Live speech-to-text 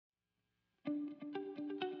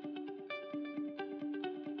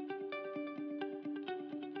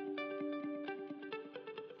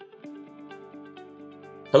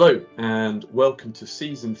Hello and welcome to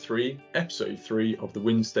Season 3, Episode 3 of the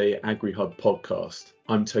Wednesday AgriHub podcast.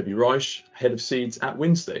 I'm Toby Reich, Head of Seeds at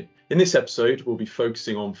Wednesday. In this episode, we'll be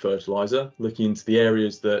focusing on fertiliser, looking into the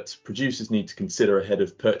areas that producers need to consider ahead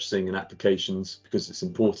of purchasing and applications because it's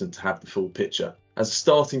important to have the full picture. As a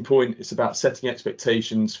starting point, it's about setting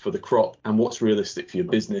expectations for the crop and what's realistic for your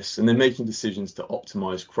business, and then making decisions to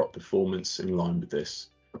optimise crop performance in line with this.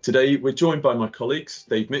 Today, we're joined by my colleagues,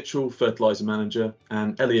 Dave Mitchell, Fertiliser Manager,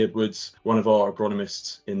 and Ellie Edwards, one of our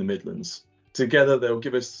agronomists in the Midlands. Together, they'll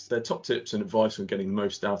give us their top tips and advice on getting the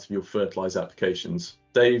most out of your fertiliser applications.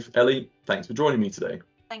 Dave, Ellie, thanks for joining me today.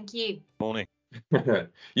 Thank you. Morning.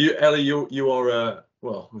 Ellie, you are,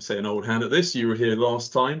 I say an old hand at this. You were here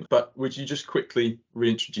last time, but would you just quickly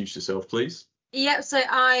reintroduce yourself, please? Yep, so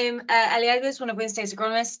I'm Ellie Edwards, one of Wednesday's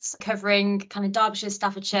agronomists, covering kind of Derbyshire,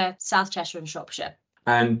 Staffordshire, South Cheshire and Shropshire.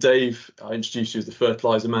 And Dave, I introduced you as the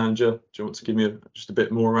Fertiliser Manager. Do you want to give me just a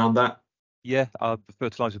bit more around that? Yeah, I'm the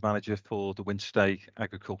Fertiliser Manager for the Wednesday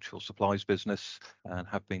Agricultural Supplies business and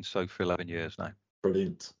have been so for 11 years now.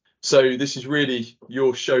 Brilliant. So this is really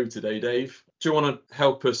your show today, Dave. Do you want to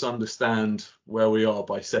help us understand where we are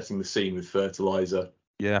by setting the scene with fertiliser?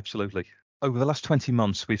 Yeah, absolutely. Over the last 20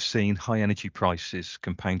 months, we've seen high energy prices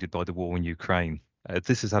compounded by the war in Ukraine.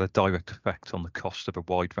 This has had a direct effect on the cost of a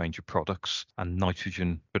wide range of products, and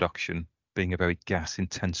nitrogen production, being a very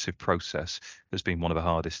gas-intensive process, has been one of the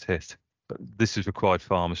hardest hit. But this has required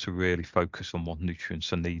farmers to really focus on what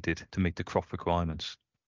nutrients are needed to meet the crop requirements.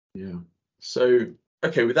 Yeah. So,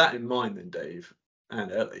 okay, with that in mind then, Dave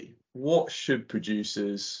and Ellie, what should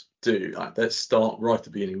producers do? Let's start right at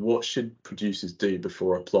the beginning. What should producers do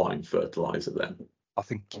before applying fertiliser then? I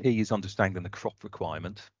think key is understanding the crop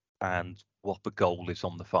requirement and what the goal is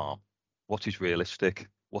on the farm. What is realistic?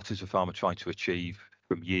 What is the farmer trying to achieve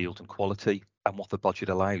from yield and quality? And what the budget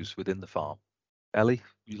allows within the farm. Ellie,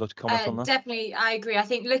 would you like to comment on that? Definitely, I agree. I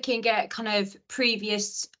think looking at kind of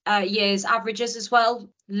previous years' averages as well,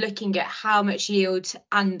 looking at how much yield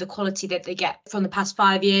and the quality that they get from the past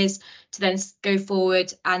 5 years to then go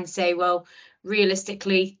forward and say, well,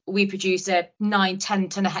 realistically, we produce a 9-10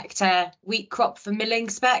 tonne a hectare wheat crop for milling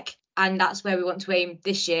spec. And that's where we want to aim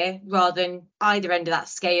this year, rather than either end of that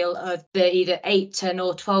scale of the either 8 tonne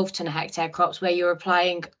or 12 tonne a hectare crops, where you're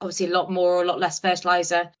applying obviously a lot more or a lot less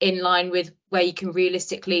fertiliser in line with where you can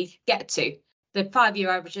realistically get to. The 5-year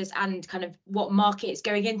averages and kind of what market it's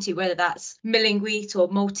going into, whether that's milling wheat or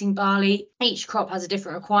malting barley, each crop has a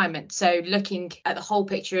different requirement. So looking at the whole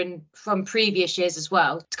picture and from previous years as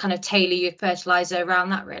well, to kind of tailor your fertiliser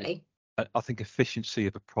around that really. I think efficiency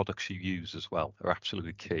of the products you use as well are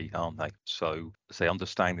absolutely key, aren't they? So, say,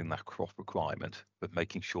 understanding that crop requirement, but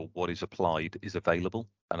making sure what is applied is available.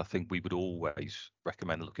 And I think we would always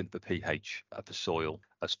recommend looking at the pH of the soil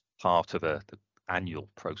as part of the annual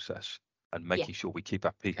process and making sure we keep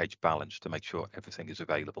that pH balanced to make sure everything is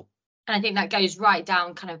available. And I think that goes right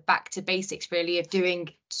down kind of back to basics really of doing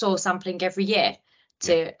soil sampling every year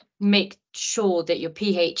to make sure that your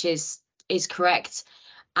pH is correct,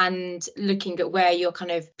 and looking at where your kind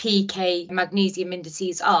of pK magnesium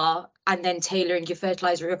indices are, and then tailoring your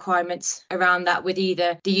fertiliser requirements around that with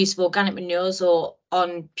either the use of organic manures or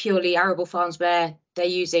on purely arable farms where they're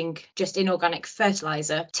using just inorganic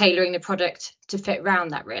fertiliser, tailoring the product to fit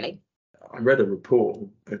around that really. I read a report,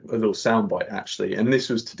 a little soundbite actually, and this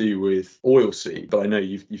was to do with oilseed, but I know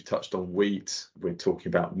you've touched on wheat. We're talking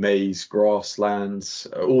about maize, grasslands,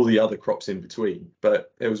 all the other crops in between.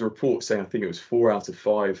 But there was a report saying, I think it was 4 out of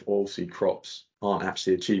 5 oilseed crops aren't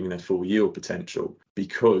actually achieving their full yield potential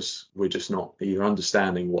because we're just not either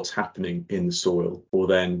understanding what's happening in the soil or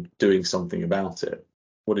then doing something about it.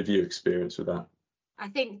 What have you experienced with that? I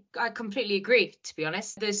think I completely agree, to be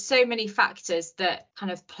honest. There's so many factors that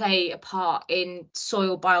kind of play a part in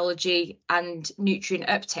soil biology and nutrient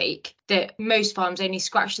uptake that most farms only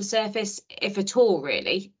scratch the surface, if at all,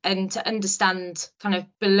 really. And to understand kind of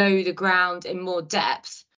below the ground in more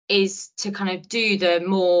depth is to kind of do the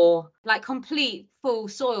more like complete full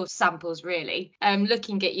soil samples, really.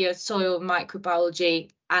 Looking at your soil microbiology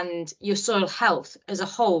and your soil health as a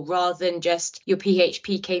whole, rather than just your pH,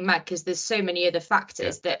 pK, mag, because there's so many other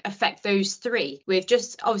factors that affect those three. With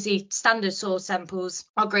just obviously standard soil samples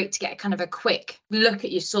are great to get kind of a quick look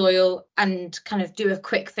at your soil and kind of do a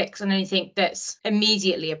quick fix on anything that's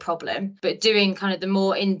immediately a problem. But doing kind of the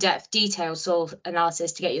more in-depth detailed soil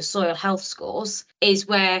analysis to get your soil health scores is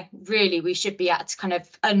where really we should be at to kind of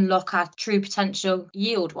unlock our true potential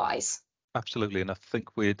yield-wise. Absolutely, and I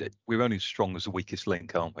think we're only as strong as the weakest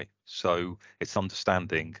link, aren't we? So it's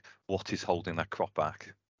understanding what is holding that crop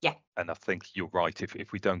back. Yeah. And I think you're right.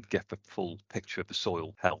 If we don't get the full picture of the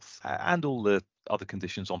soil health and all the other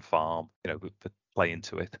conditions on farm, that play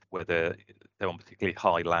into it, whether they're on particularly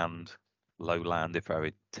high land, low land, if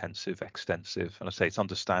very intensive, extensive. And I say it's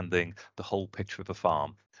understanding the whole picture of the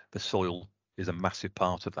farm. The soil is a massive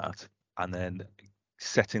part of that. And then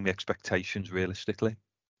setting the expectations realistically.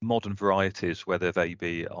 Modern varieties, whether they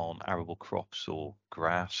be on arable crops or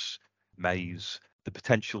grass, maize, the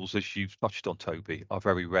potentials, as you've touched on, Toby, are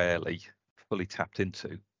very rarely fully tapped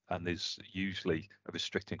into, and there's usually a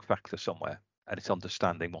restricting factor somewhere, and it's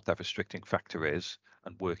understanding what that restricting factor is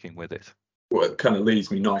and working with it. Well, it kind of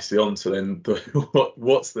leads me nicely on to then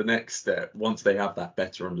what's the next step once they have that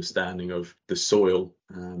better understanding of the soil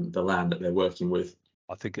and the land that they're working with.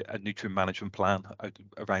 I think a nutrient management plan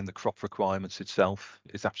around the crop requirements itself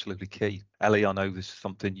is absolutely key. Ellie, I know this is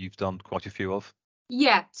something you've done quite a few of.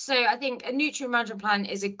 Yeah, so I think a nutrient management plan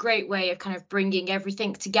is a great way of kind of bringing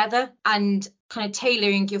everything together and kind of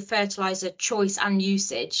tailoring your fertiliser choice and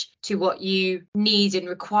usage to what you need and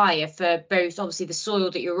require for both obviously the soil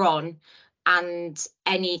that you're on and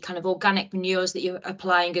any kind of organic manures that you're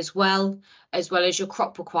applying as well as your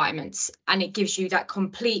crop requirements. And it gives you that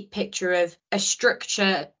complete picture of a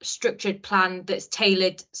structured plan that's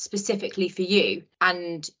tailored specifically for you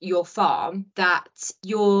and your farm, that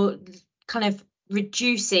you're kind of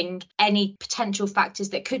reducing any potential factors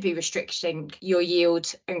that could be restricting your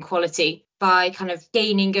yield and quality by kind of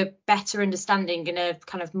gaining a better understanding and a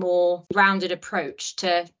kind of more rounded approach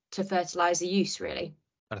to fertiliser use, really.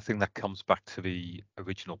 And I think that comes back to the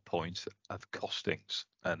original point of costings.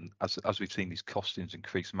 And as we've seen these costings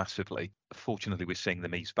increase massively, fortunately, we're seeing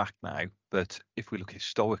them ease back now. But if we look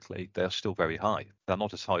historically, they are still very high. They're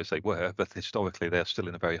not as high as they were, but historically, they're still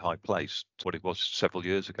in a very high place to what it was several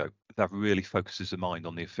years ago. That really focuses the mind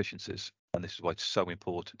on the efficiencies. And this is why it's so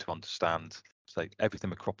important to understand, say,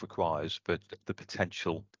 everything a crop requires, but the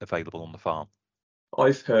potential available on the farm.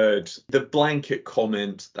 I've heard the blanket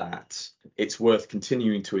comment that it's worth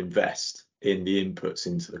continuing to invest in the inputs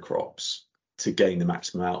into the crops to gain the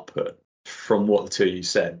maximum output. From what the two of you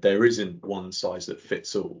said, there isn't one size that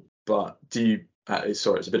fits all. But do you,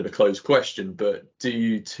 sorry, it's a bit of a closed question, but do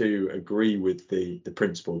you two agree with the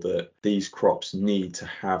principle that these crops need to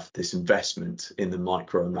have this investment in the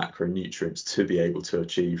micro and macronutrients to be able to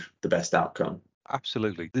achieve the best outcome?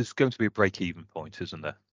 Absolutely. There's going to be a break-even point, isn't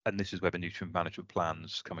there? And this is where the nutrient management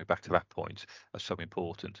plans, coming back to that point, are so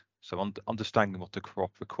important. So understanding what the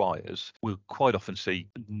crop requires, we'll quite often see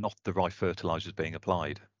not the right fertilizers being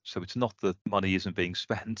applied. So it's not that money isn't being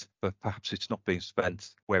spent, but perhaps it's not being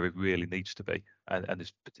spent where it really needs to be. And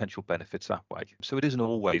there's potential benefits that way. So it isn't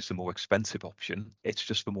always the more expensive option. It's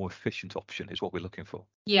just the more efficient option is what we're looking for.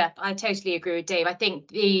 Yeah, I totally agree with Dave. I think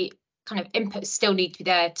the kind of inputs still need to be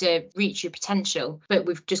there to reach your potential, but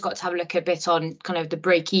we've just got to have a look a bit on kind of the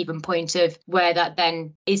break-even point of where that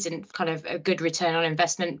then isn't kind of a good return on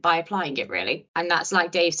investment by applying it, really. And that's,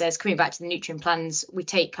 like Dave says, coming back to the nutrient plans, we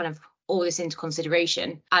take kind of all this into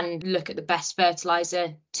consideration and look at the best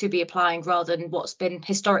fertiliser to be applying rather than what's been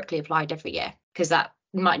historically applied every year, because that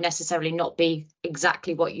might necessarily not be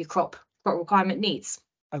exactly what your crop requirement needs.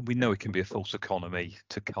 And we know it can be a false economy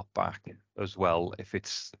to cut back as well if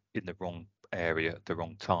it's in the wrong area at the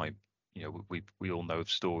wrong time. We all know of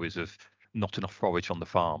stories of not enough forage on the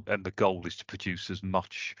farm, and the goal is to produce as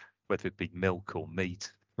much, whether it be milk or meat,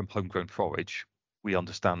 from homegrown forage. We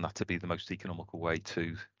understand that to be the most economical way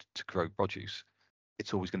to grow produce.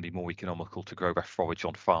 It's always going to be more economical to grow that forage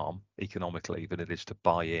on farm economically than it is to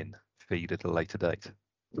buy in feed at a later date.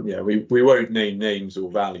 Yeah, we won't name names or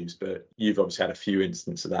values, but you've obviously had a few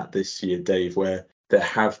instances of that this year, Dave, where there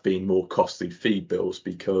have been more costly feed bills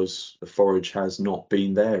because the forage has not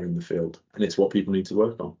been there in the field, and it's what people need to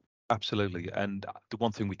work on. Absolutely. And the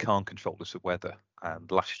one thing we can't control is the weather. And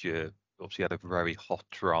last year, obviously, had a very hot,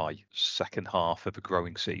 dry second half of the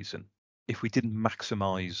growing season. If we didn't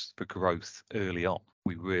maximise the growth early on,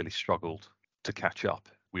 we really struggled to catch up.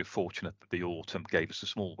 We were fortunate that the autumn gave us a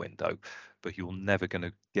small window, but you're never going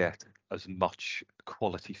to get as much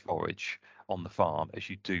quality forage on the farm as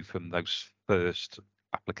you do from those first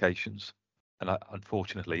applications. And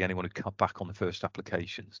unfortunately, anyone who cut back on the first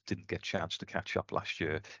applications didn't get a chance to catch up last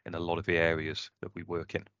year in a lot of the areas that we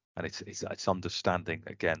work in. And it's understanding,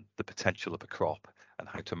 again, the potential of a crop and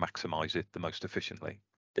how to maximise it the most efficiently.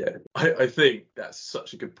 Yeah, I think that's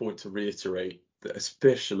such a good point to reiterate, that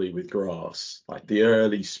especially with grass, like the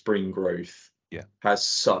early spring growth has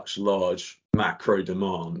such large macro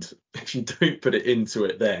demand. If you don't put it into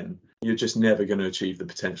it then, you're just never going to achieve the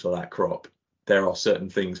potential of that crop. There are certain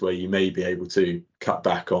things where you may be able to cut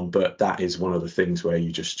back on, but that is one of the things where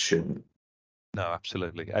you just shouldn't. No,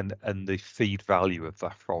 absolutely. And the feed value of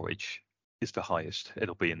that forage is the highest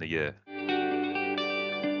it'll be in the year.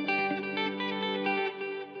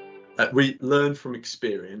 We learn from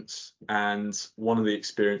experience, and one of the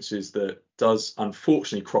experiences that does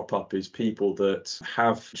unfortunately crop up is people that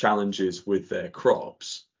have challenges with their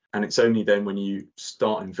crops. And it's only then when you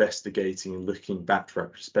start investigating and looking back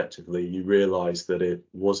retrospectively, you realise that it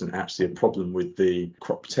wasn't actually a problem with the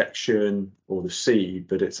crop protection or the seed,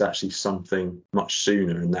 but it's actually something much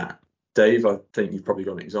sooner than that. Dave, I think you've probably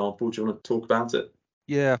got an example. Do you want to talk about it?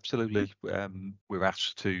 Yeah, absolutely. We're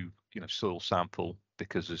asked to, soil sample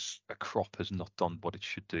because a crop has not done what it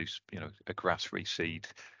should do. A grass reseed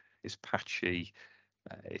is patchy,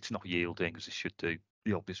 it's not yielding as it should do.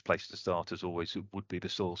 The obvious place to start, as always, would be the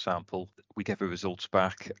soil sample. We get the results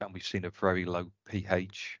back, and we've seen a very low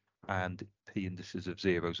pH and P indices of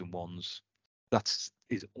zeros and ones.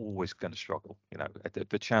 Is always going to struggle.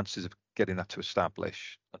 The chances of getting that to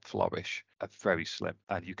establish and flourish are very slim.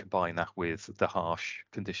 And you combine that with the harsh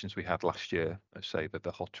conditions we had last year, say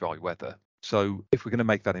the hot, dry weather. So if we're going to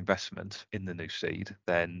make that investment in the new seed,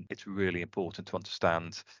 then it's really important to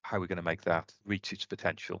understand how we're going to make that reach its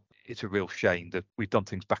potential. It's a real shame that we've done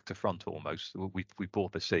things back to front almost. We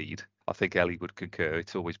bought the seed. I think Ellie would concur.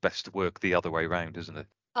 It's always best to work the other way around, isn't it?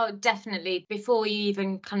 Oh, definitely. Before you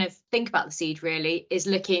even kind of think about the seed, really, is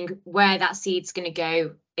looking where that seed's going to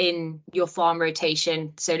go in your farm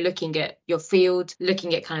rotation. So looking at your field,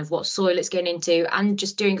 looking at kind of what soil it's going into, and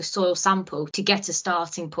just doing a soil sample to get a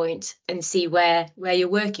starting point and see where you're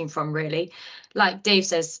working from, really. Like Dave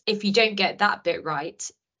says, if you don't get that bit right,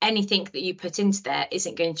 anything that you put into there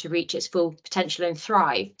isn't going to reach its full potential and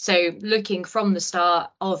thrive. So looking from the start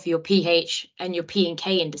of your pH and your P and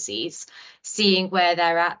K indices, seeing where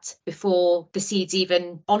they're at before the seed's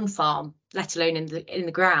even on farm, let alone in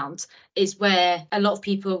the ground, is where a lot of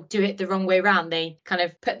people do it the wrong way around. They kind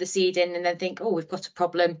of put the seed in and then think, oh, we've got a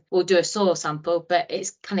problem, we'll do a soil sample. But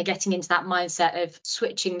it's kind of getting into that mindset of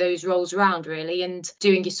switching those roles around, really, and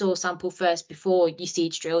doing your soil sample first before you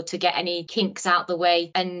seed drill to get any kinks out the way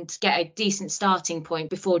and get a decent starting point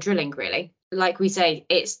before drilling, really. Like we say,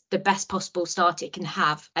 it's the best possible start it can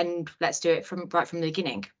have, and let's do it right from the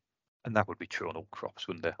beginning. And that would be true on all crops,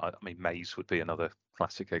 wouldn't it? I mean, maize would be another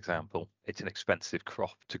classic example. It's an expensive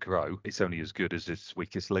crop to grow. It's only as good as its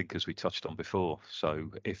weakest link, as we touched on before. So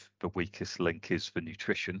if the weakest link is the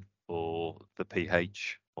nutrition or the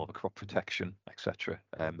pH or the crop protection, etc.,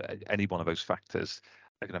 any one of those factors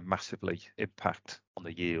are going to massively impact on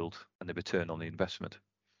the yield and the return on the investment.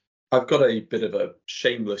 I've got a bit of a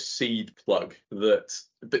shameless seed plug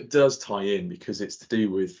that does tie in, because it's to do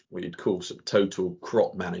with what you'd call sort of total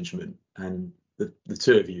crop management. And the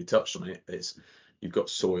two of you touched on it. It's you've got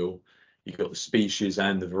soil, you've got the species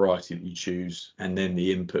and the variety that you choose, and then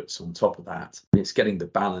the inputs on top of that. And it's getting the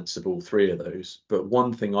balance of all three of those. But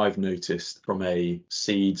one thing I've noticed from a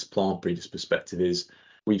seeds plant breeders perspective is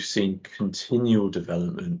we've seen continual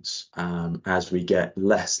developments as we get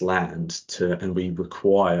less land and we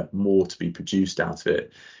require more to be produced out of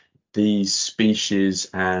it. These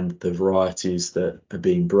species and the varieties that are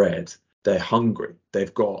being bred, they're hungry.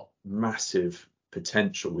 They've got massive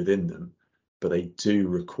potential within them, but they do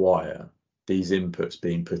require these inputs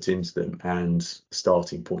being put into them and the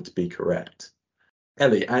starting point to be correct.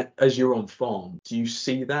 Ellie, as you're on farm, do you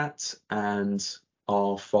see that? And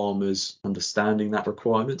are farmers understanding that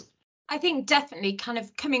requirement? I think definitely, kind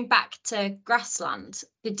of coming back to grassland,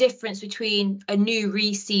 the difference between a new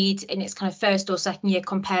reseed in its kind of first or second year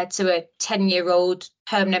compared to a 10-year-old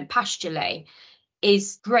permanent pasture lay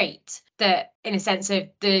is great. That in a sense of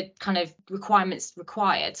the kind of requirements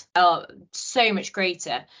required are so much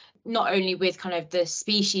greater, not only with kind of the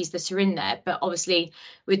species that are in there, but obviously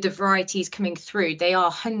with the varieties coming through, they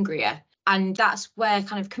are hungrier. And that's where,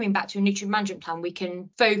 kind of coming back to a nutrient management plan, we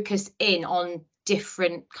can focus in on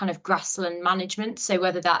different kind of grassland management. So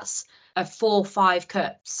whether that's a 4-5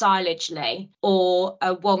 cut silage lay or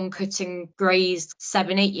a 1 cut and grazed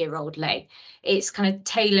 7-8-year-old lay, it's kind of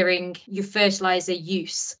tailoring your fertiliser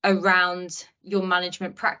use around your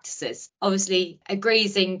management practices. Obviously, a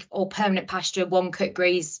grazing or permanent pasture 1 cut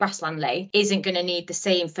grazed grassland lay isn't going to need the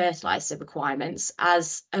same fertiliser requirements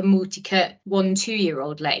as a multi-cut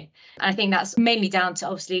 1-2-year-old lay. And I think that's mainly down to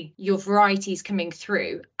obviously your varieties coming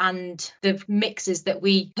through and the mixes that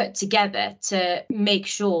we put together to make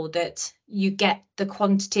sure that you get the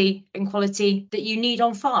quantity and quality that you need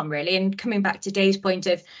on farm, really. And coming back to Dave's point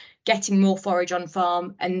of getting more forage on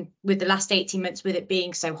farm, and with the last 18 months with it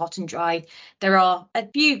being so hot and dry, there are a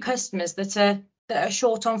few customers that are that are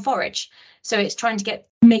short on forage. So it's trying to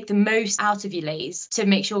make the most out of your lays to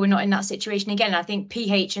make sure we're not in that situation again. I think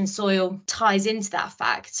pH and soil ties into that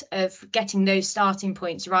fact of getting those starting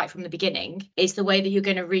points right from the beginning is the way that you're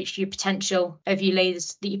going to reach your potential of your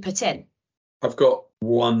lays that you put in. I've got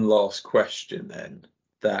one last question then.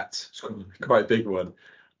 That's quite a big one.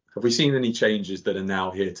 Have we seen any changes that are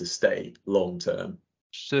now here to stay long term?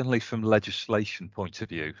 Certainly from legislation point of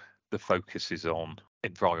view, the focus is on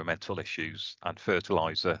environmental issues, and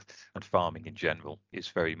fertiliser and farming in general is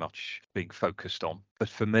very much being focused on. But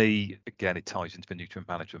for me, again, it ties into the nutrient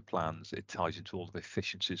management plans. It ties into all the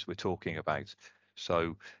efficiencies we're talking about.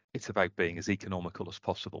 So it's about being as economical as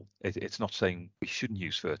possible. It's not saying we shouldn't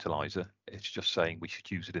use fertiliser. It's just saying we should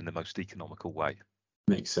use it in the most economical way.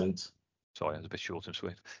 Makes sense. Sorry, I was a bit short and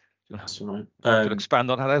sweet. That's all right. Do you expand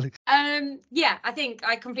on that, Ellie? Yeah, I think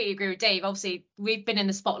I completely agree with Dave. Obviously, we've been in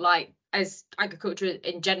the spotlight as agriculture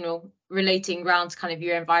in general, relating around to kind of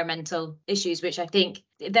your environmental issues, which I think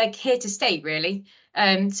they're here to stay, really.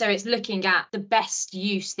 So it's looking at the best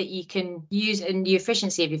use that you can use and the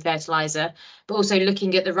efficiency of your fertiliser, but also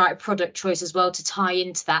looking at the right product choice as well to tie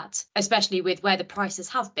into that, especially with where the prices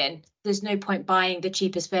have been. There's no point buying the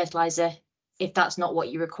cheapest fertiliser if that's not what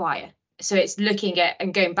you require. So it's looking at,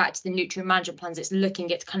 and going back to the nutrient management plans, it's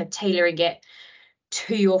looking at kind of tailoring it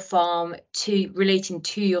to your farm, to relating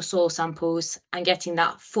to your soil samples and getting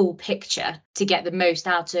that full picture to get the most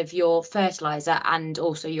out of your fertiliser and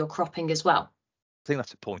also your cropping as well. I think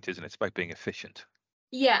that's the point, isn't it? It's about being efficient.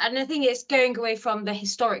 Yeah, and I think it's going away from the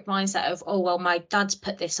historic mindset of, oh, well, my dad's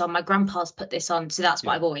put this on, my grandpa's put this on, so that's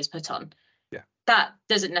what I've always put on. Yeah. That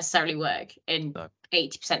doesn't necessarily work in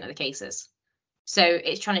 80% of the cases. So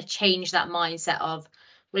it's trying to change that mindset of,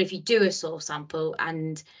 well, if you do a soil sample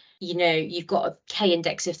and, you know, you've got a K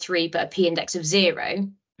index of 3 but a P index of 0,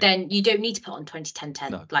 then you don't need to put on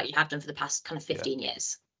 20-10-10 like you have done for the past kind of 15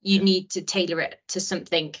 years. You need to tailor it to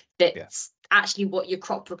something that's actually what your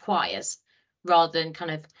crop requires, rather than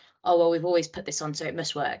kind of, oh, well, we've always put this on, so it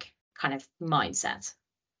must work kind of mindset.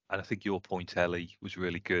 And I think your point, Ellie, was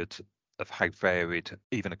really good of how varied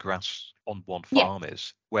even a grass on one farm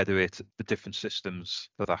is, whether it's the different systems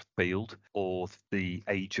for that field or the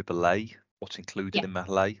age of the lay, what's included in that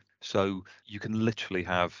lay. So you can literally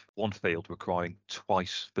have one field requiring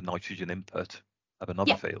twice the nitrogen input of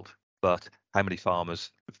another field. But how many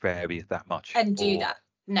farmers vary that much? And do that?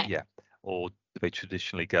 No. Yeah. Or do they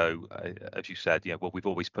traditionally go, as you said, well, we've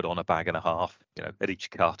always put on a bag and a half, at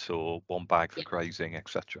each cut, or one bag for grazing,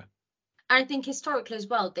 etc. I think historically as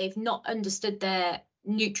well, they've not understood their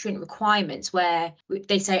nutrient requirements, where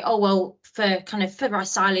they say, oh, well, for our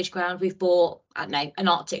silage ground, we've bought, I don't know, an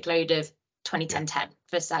Arctic load of 20-10-10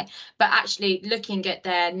 for say. But actually looking at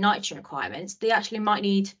their nitrogen requirements, they actually might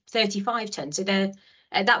need 35 tons. So they're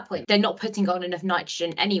at that point, they're not putting on enough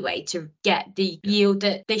nitrogen anyway to get the yield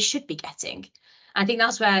that they should be getting. I think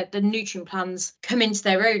that's where the nutrient plans come into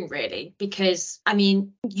their own, really, because, I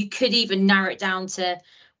mean, you could even narrow it down to,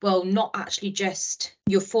 well, not actually just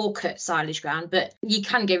your 4-cut silage ground, but you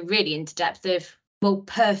can go really into depth of, well,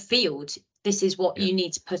 per field, this is what you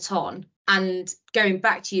need to put on. And going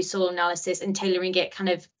back to your soil analysis and tailoring it kind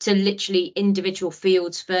of to literally individual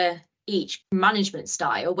fields for each management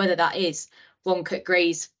style, whether that is 1-cut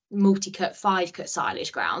graze, multi-cut, 5-cut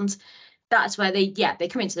silage ground, that's where they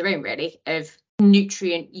come into their own, really, of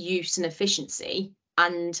nutrient use and efficiency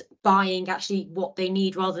and buying actually what they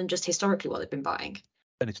need rather than just historically what they've been buying.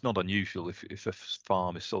 And it's not unusual if a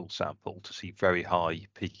farm is soil sampled to see very high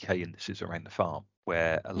pK indices around the farm,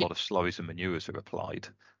 where a lot of slurries and manures are applied,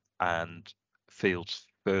 and fields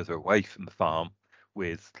further away from the farm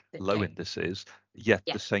with low indices, yet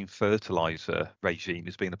the same fertiliser regime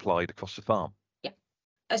is being applied across the farm. Yeah,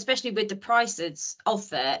 especially with the prices of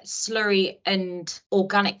the slurry and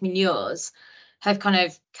organic manures have kind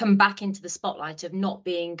of come back into the spotlight of not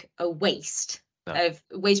being a waste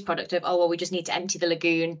product of, oh, well, we just need to empty the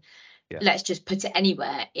lagoon, let's just put it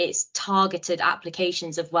anywhere. It's targeted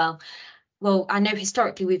applications of, well, I know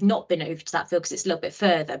historically we've not been over to that field because it's a little bit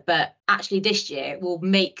further, but actually this year we'll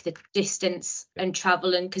make the distance and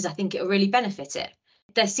travel, and because I think it'll really benefit it.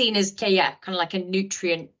 They're seen as kind of like a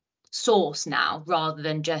nutrient source now, rather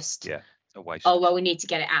than just a waste. Oh, well, we need to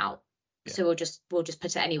get it out, so we'll just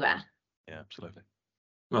put it anywhere. Yeah, absolutely.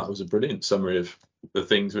 Well, that was a brilliant summary of the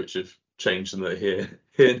things which have changed and that are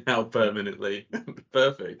here now permanently.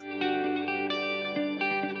 Perfect.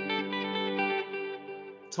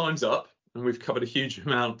 Time's up, and we've covered a huge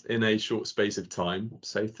amount in a short space of time.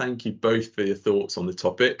 So thank you both for your thoughts on the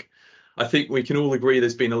topic. I think we can all agree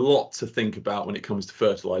there's been a lot to think about when it comes to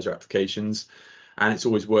fertiliser applications. And it's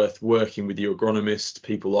always worth working with your agronomist,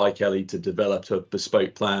 people like Ellie, to develop a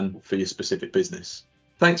bespoke plan for your specific business.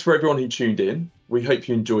 Thanks for everyone who tuned in. We hope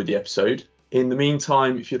you enjoyed the episode. In the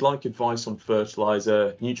meantime, if you'd like advice on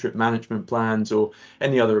fertiliser, nutrient management plans, or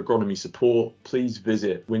any other agronomy support, please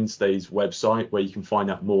visit Wednesday's website where you can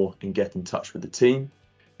find out more and get in touch with the team.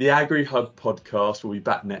 The Agri Hub podcast will be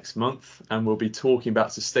back next month, and we'll be talking about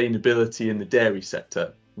sustainability in the dairy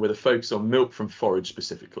sector with a focus on milk from forage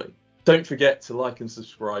specifically. Don't forget to like and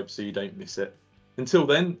subscribe so you don't miss it. Until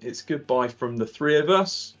then, it's goodbye from the three of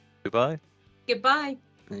us. Goodbye. Goodbye.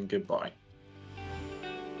 And goodbye.